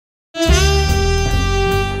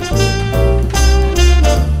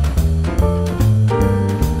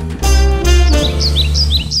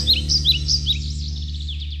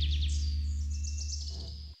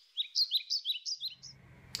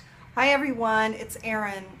everyone, it's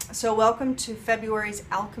Erin. So welcome to February's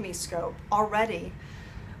Alchemy Scope. Already,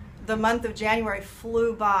 the month of January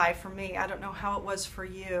flew by for me. I don't know how it was for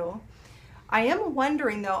you. I am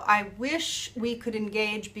wondering though, I wish we could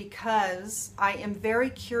engage because I am very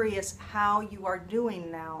curious how you are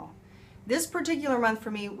doing now. This particular month for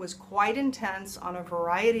me was quite intense on a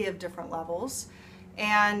variety of different levels.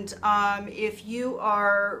 And if you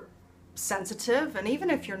are sensitive, and even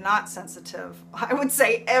if you're not sensitive, I would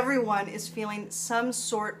say everyone is feeling some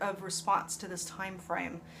sort of response to this time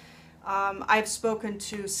frame. I've spoken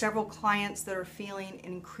to several clients that are feeling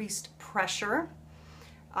increased pressure,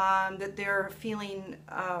 that they're feeling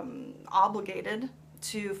obligated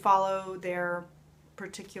to follow their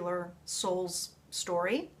particular soul's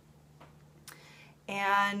story.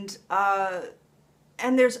 And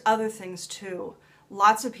there's other things too.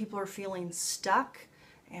 Lots of people are feeling stuck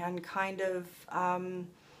and kind of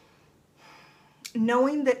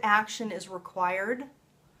knowing that action is required,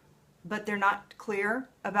 but they're not clear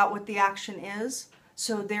about what the action is.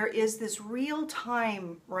 So there is this real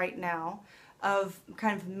time right now of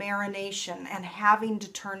kind of marination and having to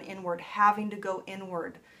turn inward, having to go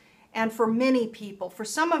inward. And for many people, for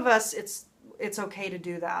some of us, it's okay to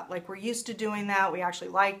do that. Like, we're used to doing that. We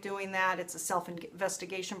actually like doing that. It's a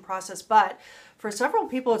self-investigation process. But for several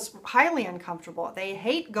people, it's highly uncomfortable. They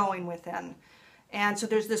hate going within. And so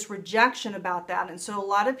there's this rejection about that. And so a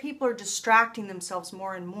lot of people are distracting themselves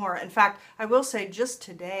more and more. In fact, I will say just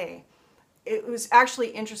today, it was actually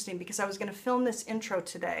interesting because I was going to film this intro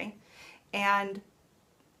today. And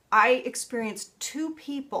I experienced two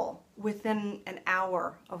people within an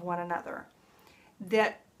hour of one another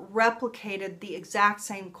that replicated the exact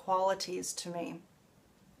same qualities to me.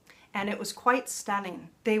 And it was quite stunning.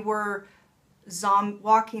 They were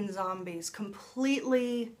walking zombies,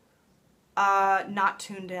 completely not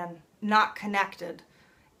tuned in, not connected.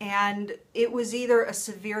 And it was either a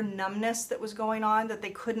severe numbness that was going on, that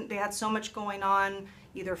they had so much going on,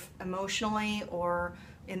 either emotionally or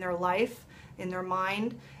in their life, in their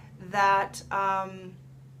mind, that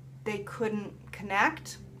they couldn't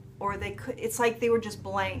connect, or it's like they were just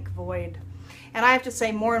blank, void. And I have to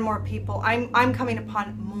say, more and more people, I'm coming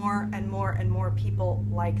upon more and more and more people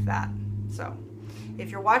like that. So if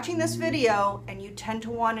you're watching this video and you tend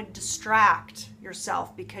to want to distract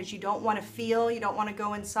yourself because you don't want to feel, you don't want to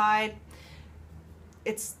go inside,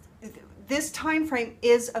 this time frame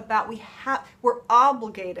is about, we're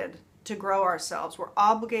obligated to grow ourselves. We're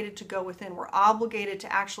obligated to go within. We're obligated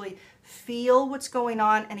to actually feel what's going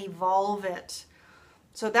on and evolve it.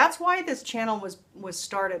 So that's why this channel was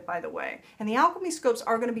started, by the way. And the Alchemy Scopes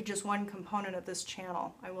are going to be just one component of this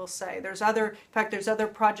channel, I will say. There's other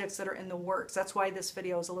projects that are in the works. That's why this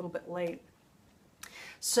video is a little bit late.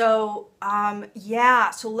 So, yeah,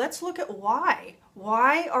 so let's look at why.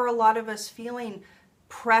 Why are a lot of us feeling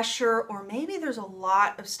pressure, or maybe there's a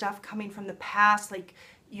lot of stuff coming from the past, like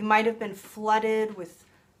you might have been flooded with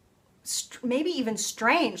maybe even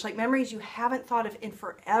strange, like memories you haven't thought of in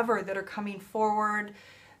forever that are coming forward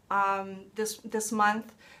this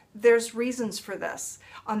month. There's reasons for this.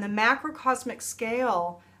 On the macrocosmic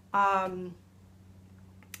scale,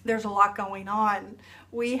 there's a lot going on.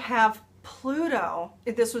 We have Pluto.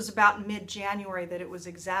 This was about mid-January that it was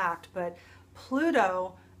exact, but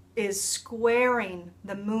Pluto is squaring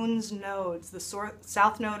the moon's nodes, the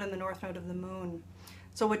south node and the north node of the moon.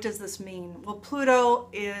 So what does this mean? Well, Pluto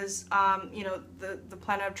is, the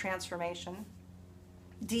planet of transformation,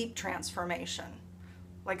 deep transformation,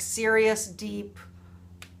 like serious, deep,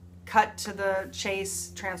 cut to the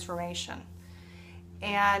chase transformation.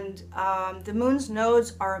 And the moon's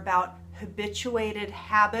nodes are about habituated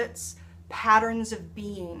habits, patterns of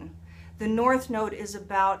being. The north node is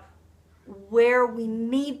about where we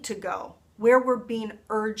need to go, where we're being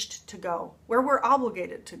urged to go, where we're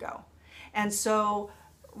obligated to go. And so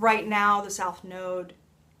right now, the south node,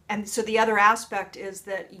 and so the other aspect is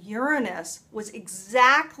that Uranus was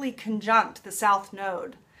exactly conjunct the south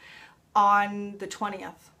node on the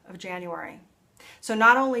 20th of January. So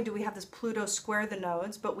not only do we have this Pluto square the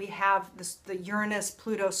nodes, but we have the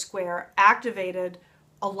Uranus-Pluto square activated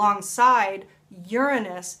alongside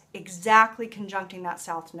Uranus exactly conjuncting that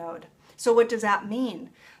south node. So what does that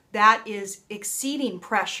mean? That is exceeding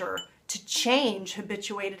pressure to change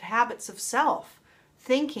habituated habits of self.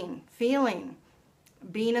 Thinking, feeling,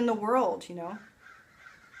 being in the world,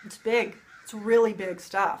 It's big. It's really big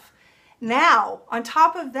stuff. Now, on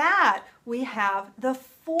top of that, we have the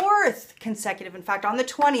fourth consecutive, in fact, on the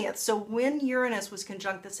 20th. So when Uranus was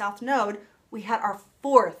conjunct the south node, we had our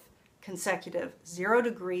fourth consecutive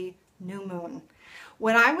 0-degree new moon.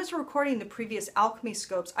 When I was recording the previous Alchemy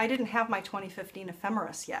Scopes, I didn't have my 2015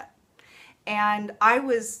 ephemeris yet. And I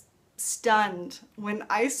was stunned when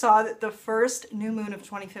I saw that the first new moon of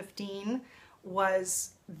 2015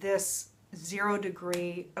 was this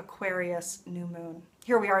 0-degree Aquarius new moon.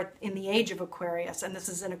 Here we are in the age of Aquarius, and this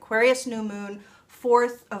is an Aquarius new moon,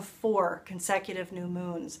 4th of 4 consecutive new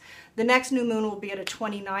moons. The next new moon will be at a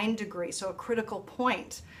 29 degree, so a critical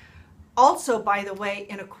point. Also, by the way,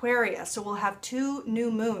 in Aquarius, so we'll have 2 new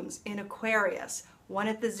moons in Aquarius, one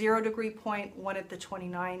at the 0-degree point, one at the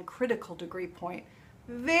 29 critical degree point.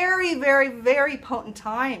 Very, very, very potent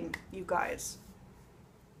time, you guys.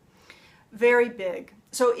 Very big.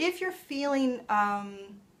 So if you're feeling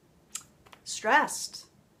stressed,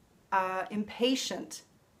 impatient,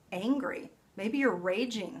 angry, maybe you're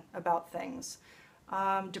raging about things,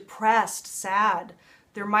 depressed, sad,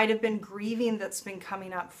 there might have been grieving that's been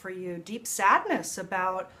coming up for you, deep sadness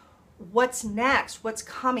about what's next, what's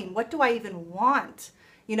coming, what do I even want?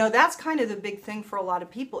 You know, that's kind of the big thing for a lot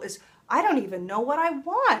of people is, I don't even know what I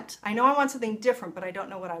want. I know I want something different, but I don't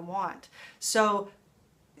know what I want. So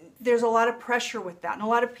there's a lot of pressure with that. And a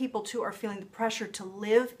lot of people too are feeling the pressure to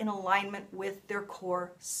live in alignment with their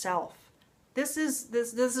core self. This is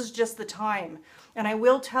just the time. And I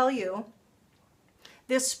will tell you,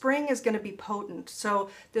 this spring is going to be potent. So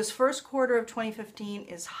this first quarter of 2015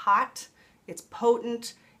 is hot, it's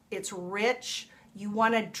potent, it's rich. You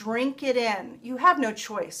want to drink it in. You have no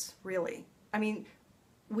choice, really. I mean,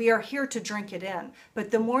 we are here to drink it in.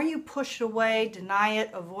 But the more you push it away, deny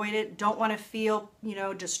it, avoid it, don't want to feel,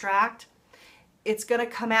 distract, it's going to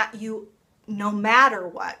come at you no matter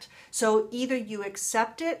what. So either you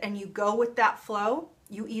accept it and you go with that flow,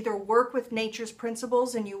 you either work with nature's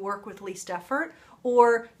principles and you work with least effort,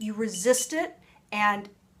 or you resist it and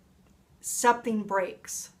something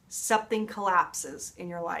breaks, something collapses in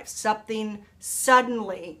your life, something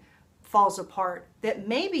suddenly falls apart that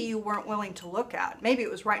maybe you weren't willing to look at. Maybe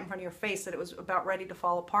it was right in front of your face that it was about ready to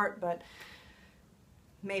fall apart, but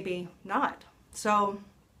maybe not. So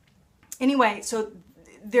anyway, so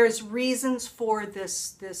there's reasons for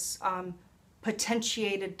this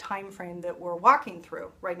potentiated time frame that we're walking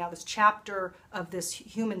through right now, this chapter of this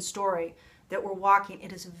human story that we're walking.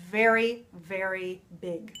 It is very, very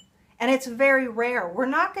big. And it's very rare. We're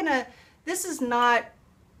not gonna, this is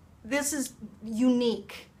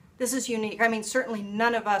unique. This is unique. I mean, certainly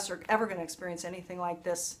none of us are ever gonna experience anything like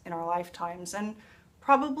this in our lifetimes. And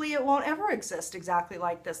probably it won't ever exist exactly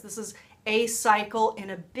like this. This is a cycle in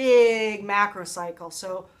a big macro cycle.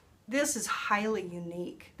 So this is highly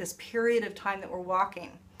unique, this period of time that we're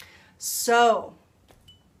walking. So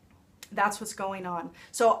that's what's going on.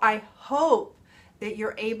 So I hope that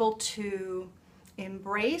you're able to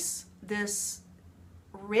embrace this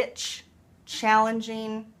rich,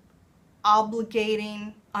 challenging,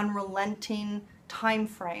 obligating, unrelenting time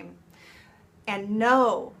frame and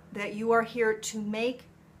know that you are here to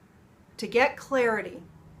get clarity,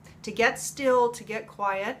 to get still, to get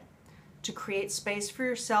quiet, to create space for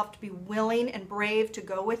yourself, to be willing and brave to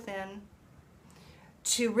go within,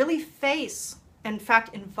 to really face, in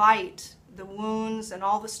fact, invite the wounds and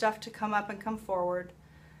all the stuff to come up and come forward,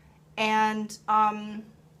 and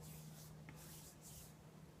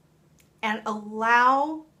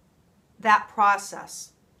allow that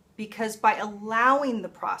process. Because by allowing the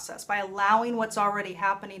process, by allowing what's already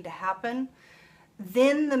happening to happen,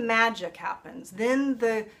 then the magic happens. Then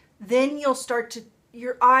you'll start to,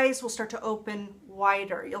 your eyes will start to open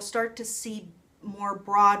wider. You'll start to see more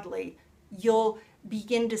broadly. You'll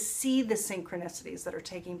begin to see the synchronicities that are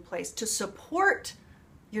taking place to support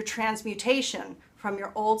your transmutation from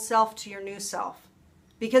your old self to your new self.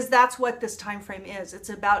 Because that's what this time frame is.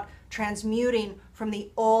 It's about transmuting from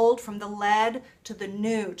the old, from the lead to the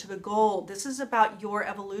new, to the gold. This is about your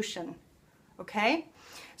evolution. Okay?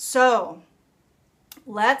 So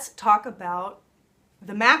let's talk about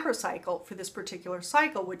the macro cycle for this particular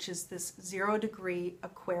cycle, which is this 0-degree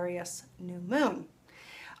Aquarius new moon.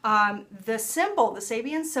 The symbol, the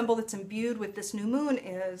Sabian symbol that's imbued with this new moon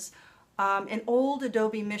is an old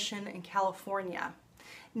adobe mission in California.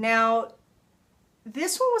 Now,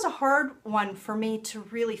 this one was a hard one for me to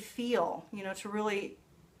really feel, to really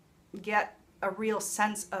get a real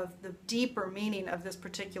sense of the deeper meaning of this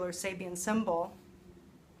particular Sabian symbol.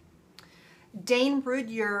 Dane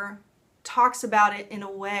Rudyard talks about it in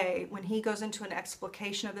a way when he goes into an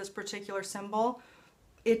explication of this particular symbol.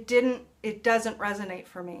 It doesn't resonate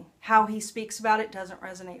for me. How he speaks about it doesn't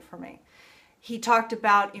resonate for me. He talked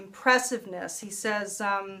about impressiveness. He says,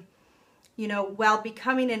 while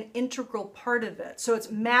becoming an integral part of it. So it's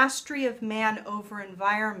mastery of man over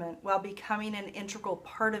environment while becoming an integral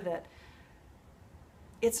part of it.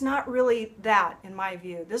 It's not really that, in my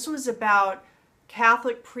view. This was about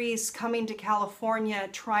Catholic priests coming to California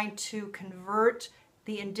trying to convert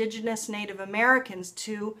the indigenous Native Americans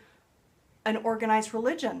to an organized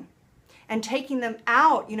religion and taking them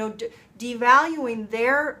out, you know, devaluing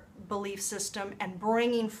their belief system and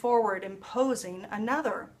bringing forward, imposing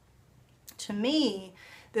another. To me,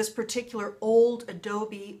 this particular old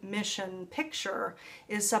Adobe mission picture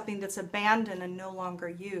is something that's abandoned and no longer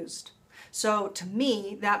used. So to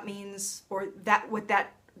me, that means, or that what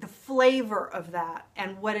that the flavor of that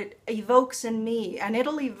and what it evokes in me, and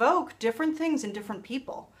it'll evoke different things in different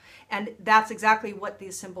people. And that's exactly what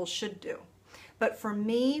these symbols should do. But for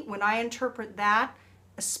me, when I interpret that,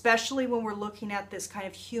 especially when we're looking at this kind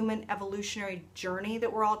of human evolutionary journey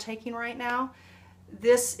that we're all taking right now,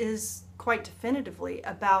 this is quite definitively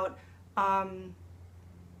about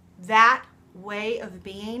that way of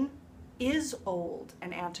being is old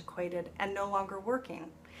and antiquated and no longer working.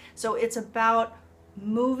 So it's about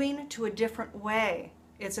moving to a different way.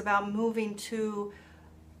 It's about moving to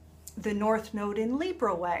the North Node in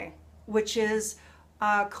Libra way, which is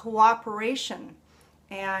cooperation,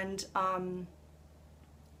 and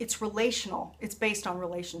it's relational. It's based on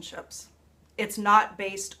relationships. It's not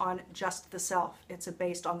based on just the self. It's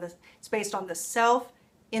based on the self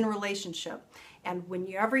in relationship. And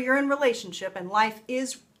whenever you're in relationship, and life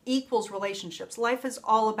equals relationships. Life is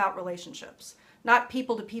all about relationships, not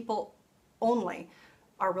people to people only.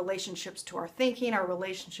 Our relationships to our thinking, our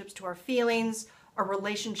relationships to our feelings, our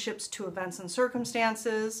relationships to events and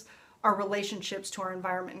circumstances, our relationships to our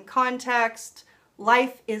environment and context.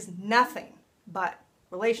 Life is nothing but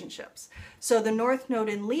relationships. So the North Node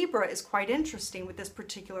in Libra is quite interesting with this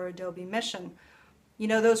particular Adobe mission. You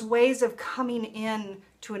know, those ways of coming in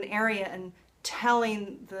to an area and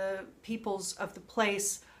telling the peoples of the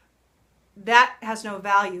place, that has no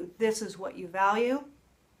value. This is what you value.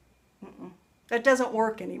 That doesn't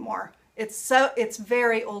work anymore. It's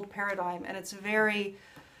very old paradigm, and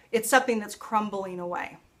it's something that's crumbling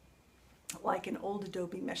away, like an old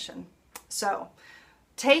Adobe mission. So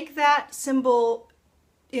take that symbol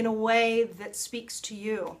in a way that speaks to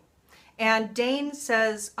you. And Dane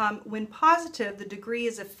says, when positive, the degree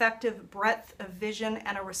is effective breadth of vision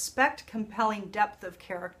and a respect compelling depth of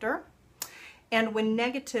character. And when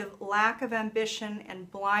negative, lack of ambition and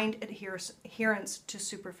blind adherence to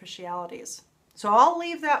superficialities. So I'll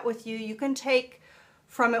leave that with you. You can take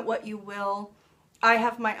from it what you will. I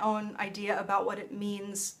have my own idea about what it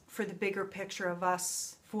means for the bigger picture of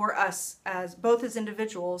us, for us as both as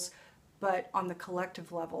individuals, but on the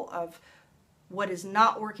collective level of what is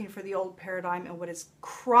not working for the old paradigm and what is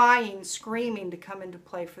crying, screaming to come into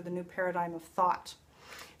play for the new paradigm of thought.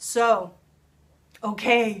 So,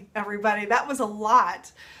 okay, everybody, that was a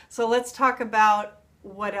lot. So let's talk about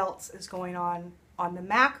what else is going on the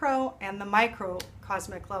macro and the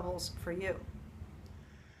microcosmic levels for you.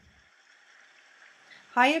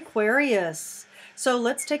 Hi, Aquarius. So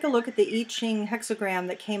let's take a look at the I Ching hexagram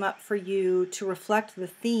that came up for you to reflect the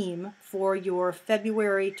theme for your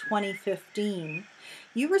February 2015.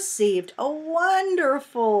 You received a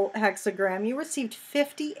wonderful hexagram. You received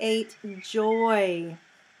 58 joy.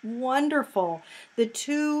 Wonderful. The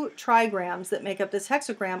two trigrams that make up this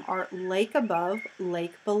hexagram are lake above,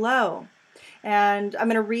 lake below. And I'm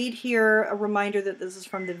going to read here a reminder that this is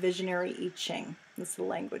from the visionary I Ching. This is the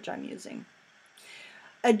language I'm using.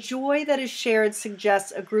 A joy that is shared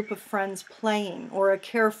suggests a group of friends playing, or a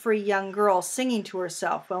carefree young girl singing to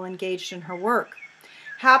herself while engaged in her work.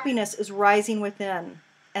 Happiness is rising within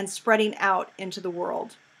and spreading out into the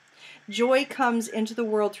world. Joy comes into the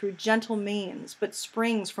world through gentle means, but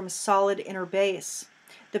springs from a solid inner base.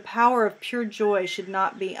 The power of pure joy should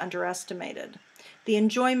not be underestimated. The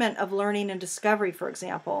enjoyment of learning and discovery, for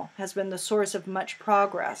example, has been the source of much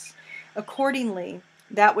progress. Accordingly,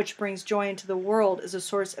 that which brings joy into the world is a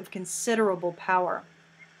source of considerable power.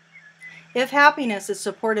 If happiness is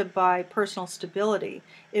supported by personal stability,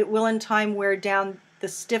 it will in time wear down the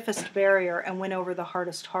stiffest barrier and win over the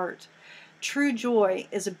hardest heart. True joy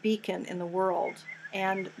is a beacon in the world,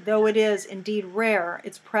 and though it is indeed rare,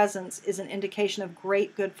 its presence is an indication of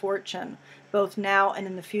great good fortune, both now and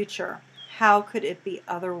in the future. How could it be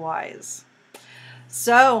otherwise?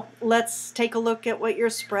 So let's take a look at what your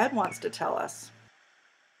spread wants to tell us.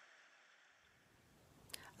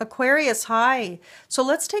 Aquarius, hi. So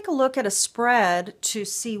let's take a look at a spread to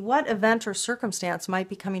see what event or circumstance might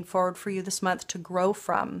be coming forward for you this month to grow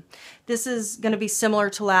from. This is going to be similar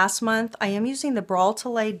to last month. I am using the Bral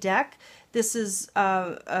Talej deck. This is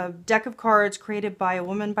a deck of cards created by a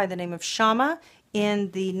woman by the name of Shama in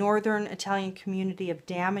the northern Italian community of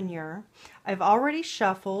Damanier. I've already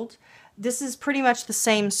shuffled. This is pretty much the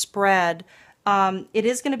same spread. It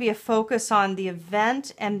is going to be a focus on the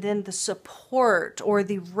event and then the support or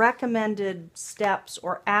the recommended steps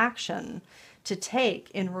or action to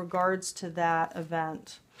take in regards to that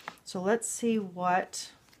event. So let's see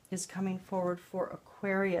what is coming forward for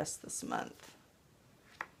Aquarius this month.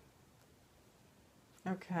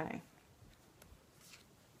 Okay.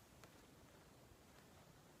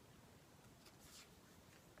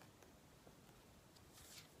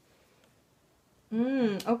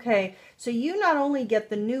 Okay, so you not only get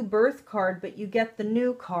the new birth card, but you get the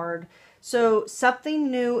new card. So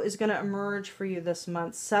something new is going to emerge for you this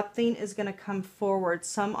month. Something is going to come forward.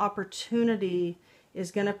 Some opportunity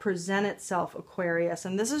is going to present itself, Aquarius.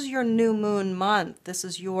 And this is your new moon month. This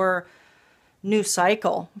is your new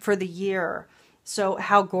cycle for the year. So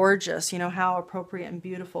how gorgeous, you know, how appropriate and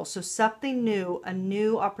beautiful. So something new, a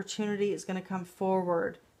new opportunity is going to come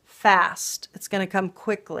forward fast. It's going to come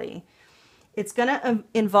quickly. It's going to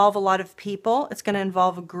involve a lot of people. It's going to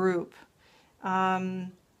involve a group.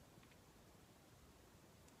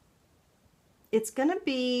 It's going to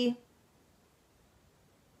be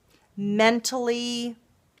mentally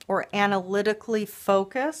or analytically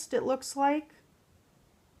focused, it looks like.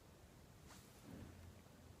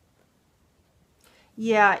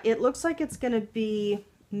 Yeah, it looks like it's going to be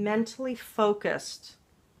mentally focused,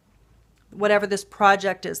 whatever this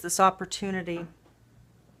project is, this opportunity.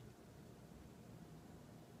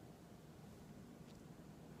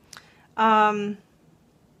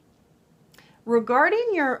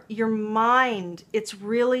 Regarding your mind, it's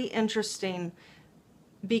really interesting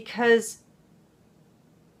because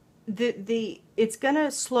it's going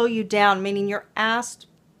to slow you down, meaning you're asked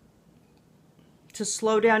to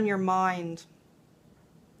slow down your mind.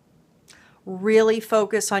 Really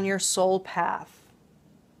focus on your soul path.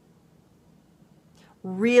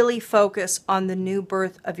 Really focus on the new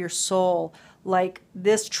birth of your soul. Like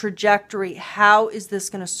this trajectory, how is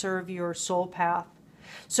this going to serve your soul path?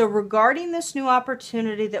 So regarding this new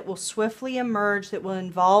opportunity that will swiftly emerge, that will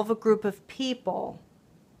involve a group of people,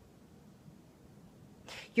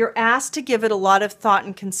 you're asked to give it a lot of thought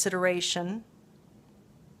and consideration.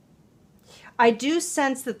 I do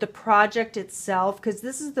sense that the project itself, because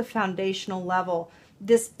this is the foundational level,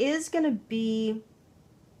 this is going to be,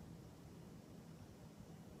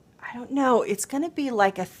 I don't know, it's going to be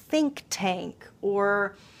like a think tank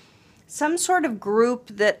or some sort of group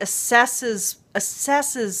that assesses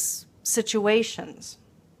situations.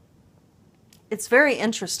 It's very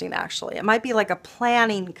interesting, actually. It might be like a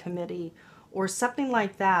planning committee or something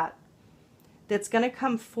like that that's going to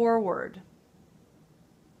come forward.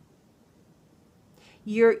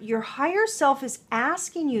 Your higher self is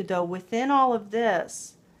asking you, though, within all of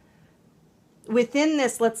this, within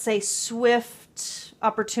this, let's say, swift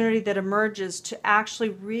opportunity that emerges, to actually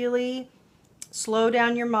really slow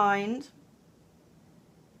down your mind.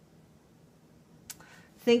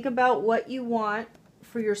 Think about what you want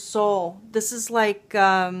for your soul. This is like,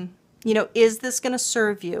 you know, is this going to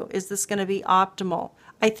serve you? Is this going to be optimal?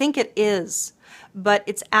 I think it is, but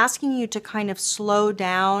it's asking you to kind of slow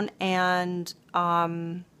down and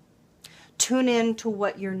tune in to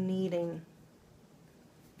what you're needing.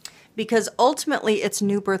 Because ultimately, it's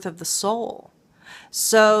new birth of the soul.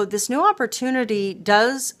 So this new opportunity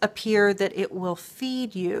does appear that it will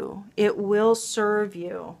feed you. It will serve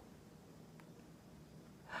you.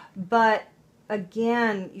 But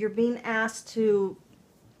again, you're being asked to,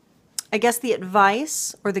 I guess the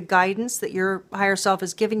advice or the guidance that your higher self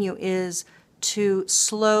is giving you is to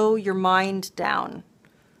slow your mind down,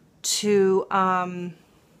 to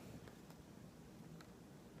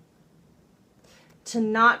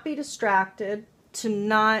not be distracted, to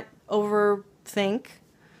not overthink,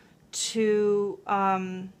 to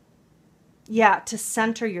to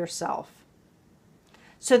center yourself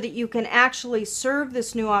so that you can actually serve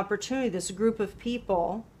this new opportunity, this group of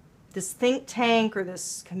people, this think tank or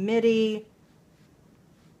this committee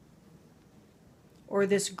or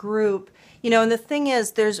this group. You know, and the thing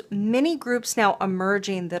is, there's many groups now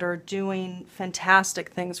emerging that are doing fantastic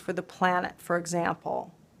things for the planet, for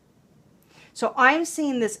example. So I'm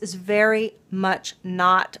seeing this as very much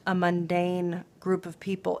not a mundane group of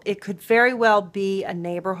people. It could very well be a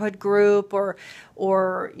neighborhood group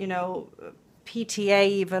or you know, PTA,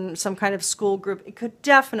 even some kind of school group. It could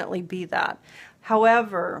definitely be that.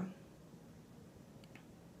 However,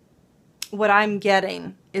 what I'm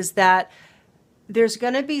getting is that there's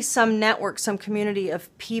going to be some network, some community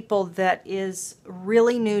of people that is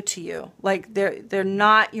really new to you. Like they're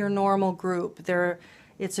not your normal group.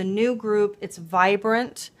 It's a new group. It's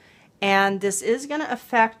vibrant, and this is going to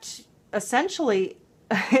affect essentially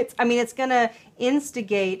it's going to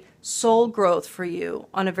instigate soul growth for you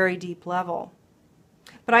on a very deep level.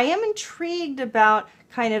 But I am intrigued about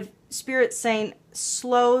kind of Spirit saying,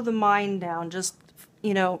 slow the mind down, just,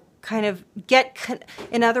 kind of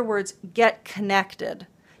in other words, get connected.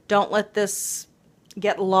 Don't let this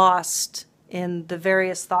get lost in the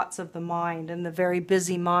various thoughts of the mind and the very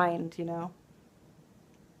busy mind,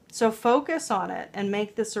 So focus on it and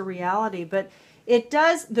make this a reality. But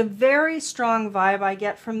the very strong vibe I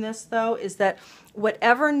get from this, though, is that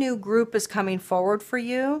whatever new group is coming forward for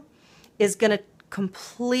you is going to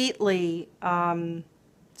completely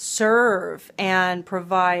serve and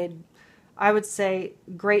provide, I would say,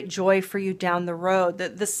 great joy for you down the road.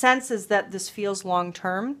 The sense is that this feels long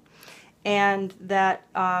term, and that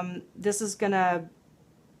this is going to,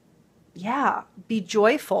 be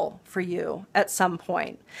joyful for you at some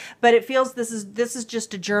point. But it feels this is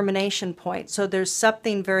just a germination point. So there's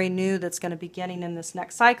something very new that's going to be beginning in this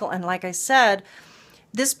next cycle. And like I said,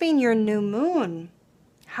 this being your new moon,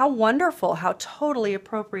 how wonderful, how totally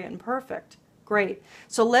appropriate and perfect. Great.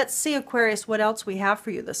 So let's see, Aquarius, what else we have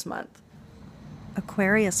for you this month.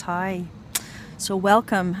 Aquarius, hi. So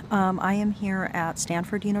welcome. I am here at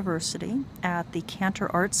Stanford University at the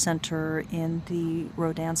Cantor Arts Center in the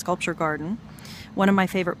Rodin Sculpture Garden, one of my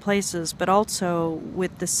favorite places, but also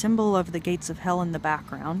with the symbol of the gates of hell in the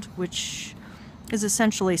background, which is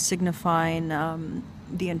essentially signifying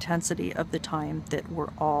the intensity of the time that we're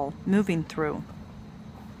all moving through.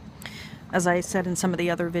 As I said in some of the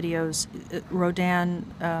other videos,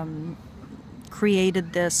 Rodin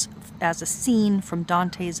created this as a scene from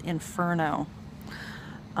Dante's Inferno.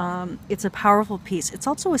 It's a powerful piece. It's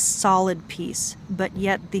also a solid piece, but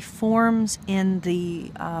yet the forms in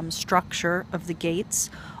the structure of the gates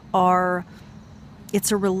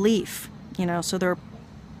it's a relief, so they're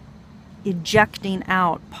ejecting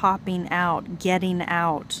out, popping out, getting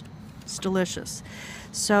out. It's delicious.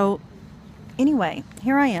 So anyway,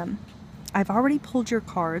 here I am. I've already pulled your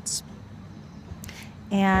cards,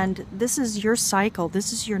 and this is your cycle.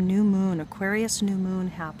 This is your new moon, Aquarius new moon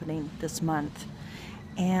happening this month.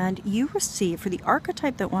 And you receive, for the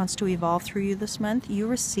archetype that wants to evolve through you this month, you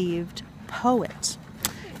received Poet.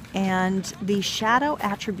 And the shadow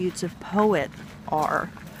attributes of Poet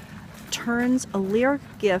turns a lyric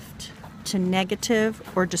gift to negative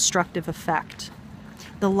or destructive effect.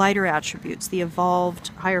 The lighter attributes, the evolved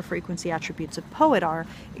higher frequency attributes of Poet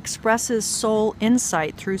expresses soul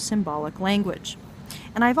insight through symbolic language.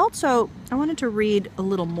 And I wanted to read a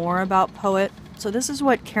little more about Poet. So this is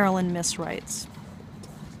what Carolyn Miss writes.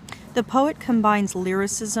 The poet combines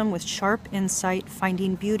lyricism with sharp insight,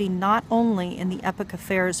 finding beauty not only in the epic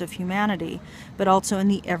affairs of humanity, but also in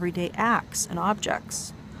the everyday acts and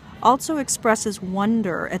objects. Also expresses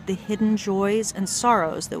wonder at the hidden joys and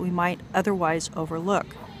sorrows that we might otherwise overlook.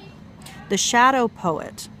 The shadow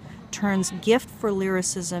poet turns gift for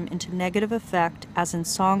lyricism into negative effect, as in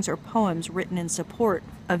songs or poems written in support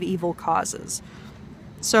of evil causes.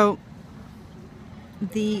 So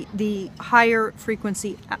the higher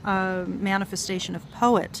frequency manifestation of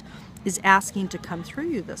Poet is asking to come through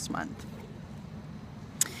you this month.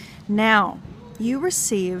 Now, you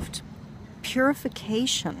received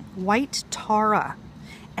Purification, White Tara,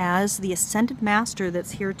 as the Ascended Master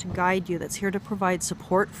that's here to guide you, that's here to provide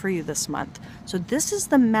support for you this month. So this is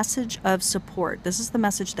the message of support. This is the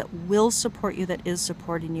message that will support you, that is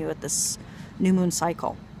supporting you at this new moon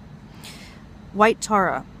cycle. White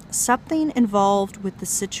Tara. Something involved with the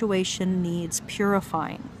situation needs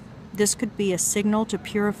purifying. This could be a signal to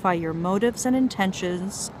purify your motives and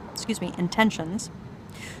intentions,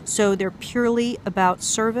 so they're purely about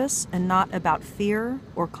service and not about fear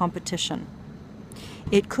or competition.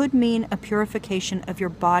 It could mean a purification of your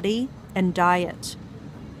body and diet,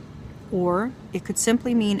 or it could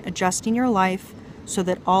simply mean adjusting your life so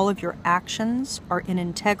that all of your actions are in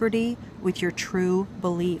integrity with your true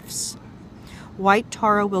beliefs. White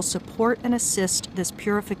Tara will support and assist this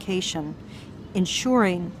purification,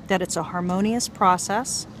 ensuring that it's a harmonious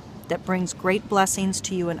process that brings great blessings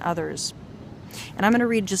to you and others. And I'm going to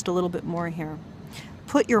read just a little bit more here.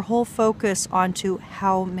 Put your whole focus onto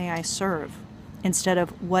how may I serve, instead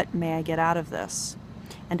of what may I get out of this,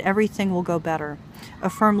 and everything will go better.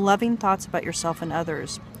 Affirm loving thoughts about yourself and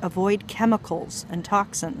others. Avoid chemicals and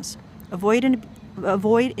toxins. Avoid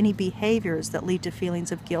any behaviors that lead to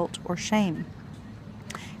feelings of guilt or shame,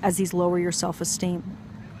 as these lower your self-esteem.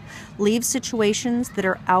 Leave situations that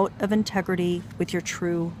are out of integrity with your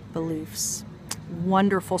true beliefs.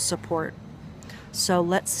 Wonderful support. So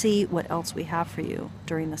let's see what else we have for you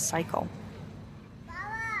during this cycle.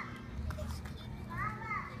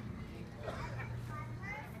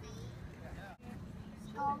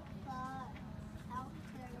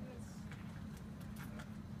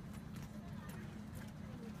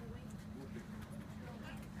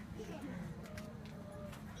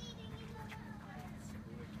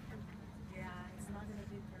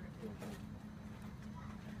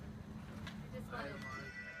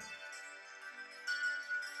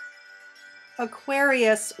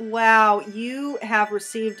 Aquarius, wow, you have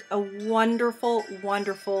received a wonderful,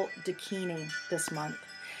 wonderful Dakini this month.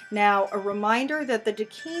 Now, a reminder that the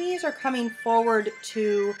Dakinis are coming forward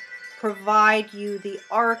to provide you the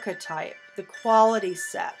archetype, the quality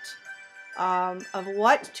set of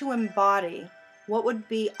what to embody, what would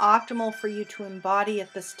be optimal for you to embody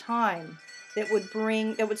at this time that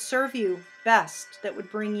would serve you best, that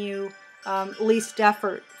would bring you least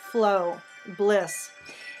effort, flow, bliss.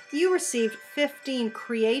 You received 15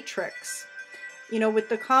 creatrix. You know, with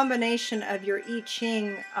the combination of your I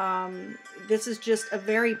Ching, this is just a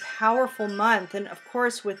very powerful month. And of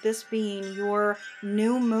course, with this being your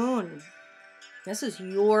new moon, this is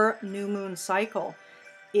your new moon cycle.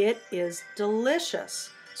 It is delicious.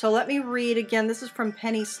 So let me read again. This is from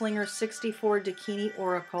Penny Slinger 64 Dakini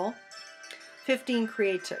Oracle. 15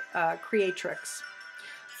 creatrix.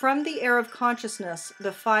 From the air of consciousness,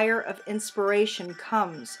 the fire of inspiration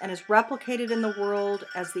comes and is replicated in the world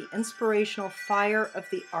as the inspirational fire of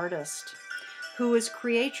the artist. Who is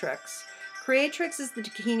creatrix? Creatrix is the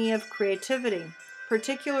Dakini of creativity,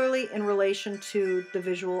 particularly in relation to the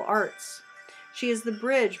visual arts. She is the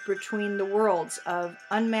bridge between the worlds of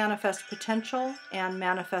unmanifest potential and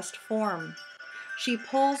manifest form. She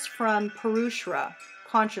pulls from Purushra,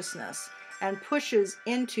 consciousness, and pushes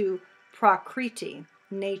into Prakriti,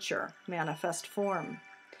 nature, manifest form.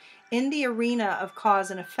 In the arena of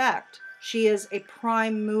cause and effect, she is a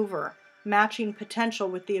prime mover, matching potential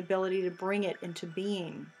with the ability to bring it into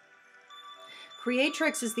being.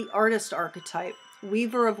 Creatrix is the artist archetype,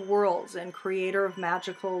 weaver of worlds and creator of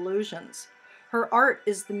magical illusions. Her art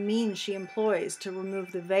is the means she employs to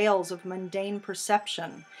remove the veils of mundane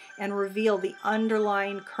perception and reveal the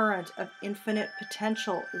underlying current of infinite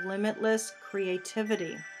potential, limitless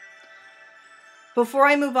creativity. Before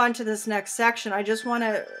I move on to this next section, I just want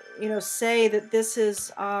to, say that this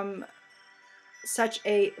is such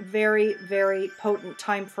a very, very potent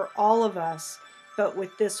time for all of us. But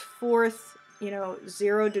with this fourth,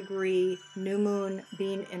 0 degree new moon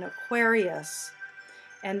being in Aquarius,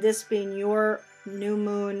 and this being your new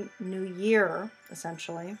moon, new year,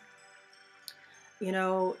 essentially,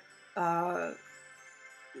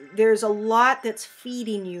 there's a lot that's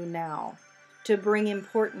feeding you now to bring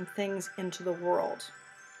important things into the world.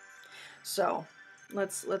 So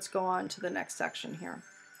let's go on to the next section here.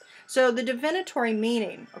 So the divinatory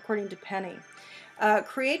meaning, according to Penny,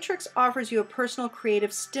 Creatrix offers you a personal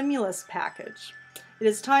creative stimulus package. It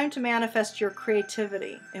is time to manifest your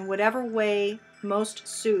creativity in whatever way most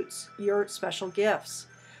suits your special gifts.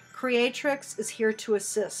 Creatrix is here to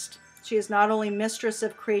assist. She is not only mistress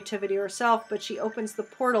of creativity herself, but she opens the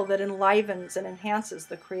portal that enlivens and enhances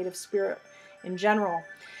the creative spirit in general.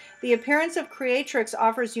 The appearance of Creatrix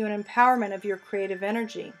offers you an empowerment of your creative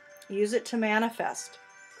energy. Use it to manifest.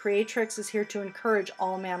 Creatrix is here to encourage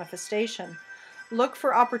all manifestation. Look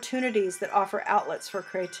for opportunities that offer outlets for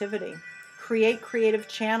creativity. Create creative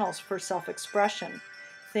channels for self-expression.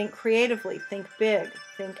 Think creatively, think big,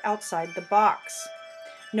 think outside the box.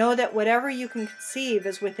 Know that whatever you can conceive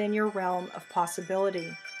is within your realm of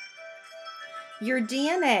possibility. Your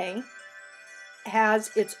DNA has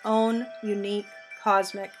its own unique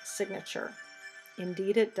cosmic signature.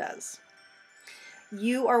 Indeed it does.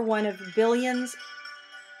 You are one of billions.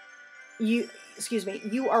 You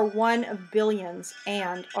are one of billions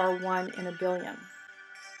and are one in a billion.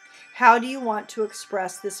 How do you want to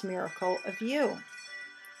express this miracle of you?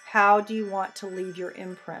 How do you want to leave your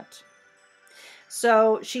imprint?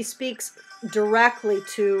 So she speaks directly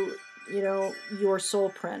to, your soul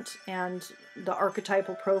print and the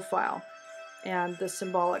archetypal profile and the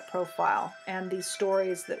symbolic profile and these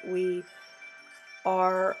stories that we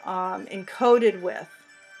are encoded with,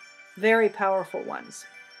 very powerful ones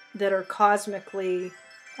that are cosmically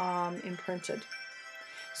imprinted.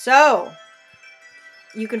 So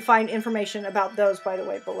you can find information about those, by the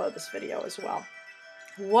way, below this video as well.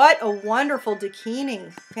 What a wonderful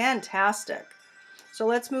Dakini. Fantastic. So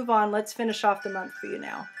let's move on. Let's finish off the month for you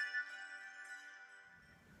now.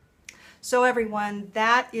 So everyone,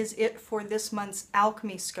 that is it for this month's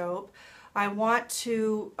Alchemy Scope. I want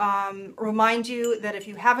to remind you that if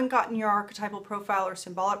you haven't gotten your archetypal profile or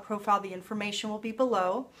symbolic profile, the information will be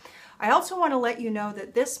below. I also want to let you know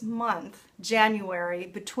that this month, January,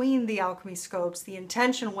 between the Alchemy Scopes, the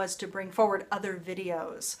intention was to bring forward other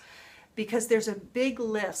videos because there's a big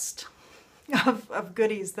list of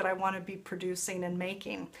goodies that I want to be producing and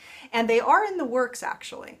making. And they are in the works,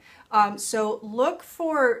 actually. So look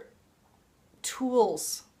for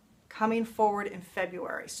tools coming forward in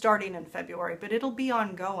February, starting in February, but it'll be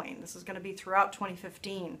ongoing. This is going to be throughout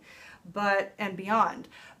 2015 and beyond.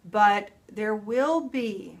 But there will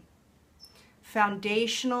be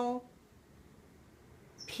foundational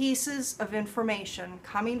pieces of information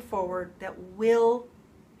coming forward that will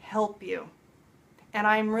help you. And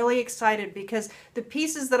I'm really excited because the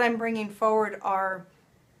pieces that I'm bringing forward are,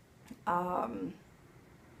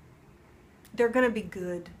 they're going to be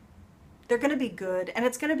good. They're going to be good, and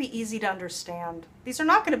it's going to be easy to understand. These are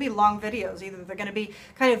not going to be long videos either. They're going to be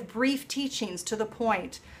kind of brief teachings to the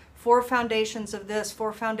point. 4 foundations of this,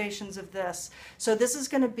 4 foundations of this. So this is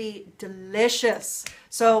going to be delicious.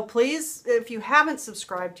 So please, if you haven't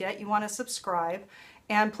subscribed yet, you want to subscribe.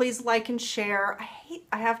 And please like and share.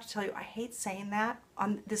 I have to tell you, I hate saying that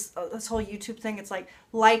on this whole YouTube thing. It's like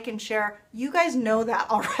and share. You guys know that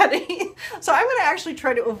already. So I'm going to actually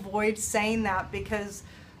try to avoid saying that because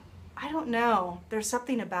I don't know. There's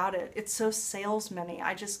something about it. It's so salesman-y.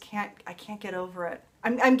 I can't get over it.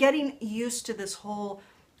 I'm getting used to this whole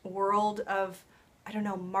world of, I don't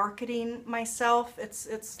know, marketing myself. It's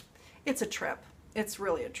a trip. It's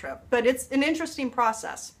really a trip. But it's an interesting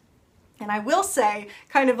process. And I will say,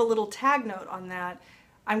 kind of a little tag note on that,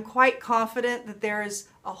 I'm quite confident that there is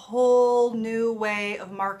a whole new way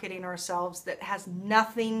of marketing ourselves that has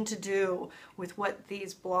nothing to do with what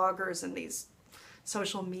these bloggers and these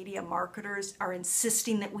social media marketers are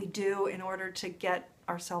insisting that we do in order to get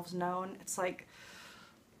ourselves known. It's like,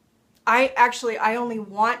 I only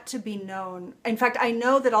want to be known. In fact, I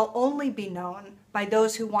know that I'll only be known by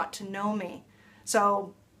those who want to know me.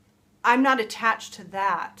 So I'm not attached to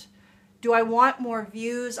that. Do I want more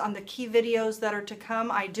views on the key videos that are to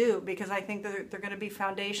come? I do, because I think they're going to be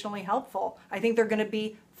foundationally helpful. I think they're going to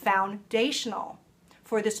be foundational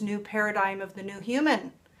for this new paradigm of the new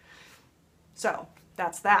human. So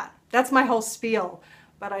that's that. That's my whole spiel.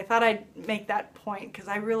 But I thought I'd make that point because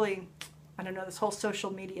I don't know, this whole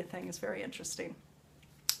social media thing is very interesting.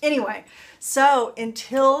 Anyway, so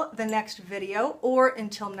until the next video or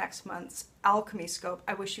until next month's Alchemy Scope,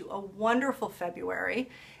 I wish you a wonderful February,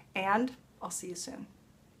 and I'll see you soon.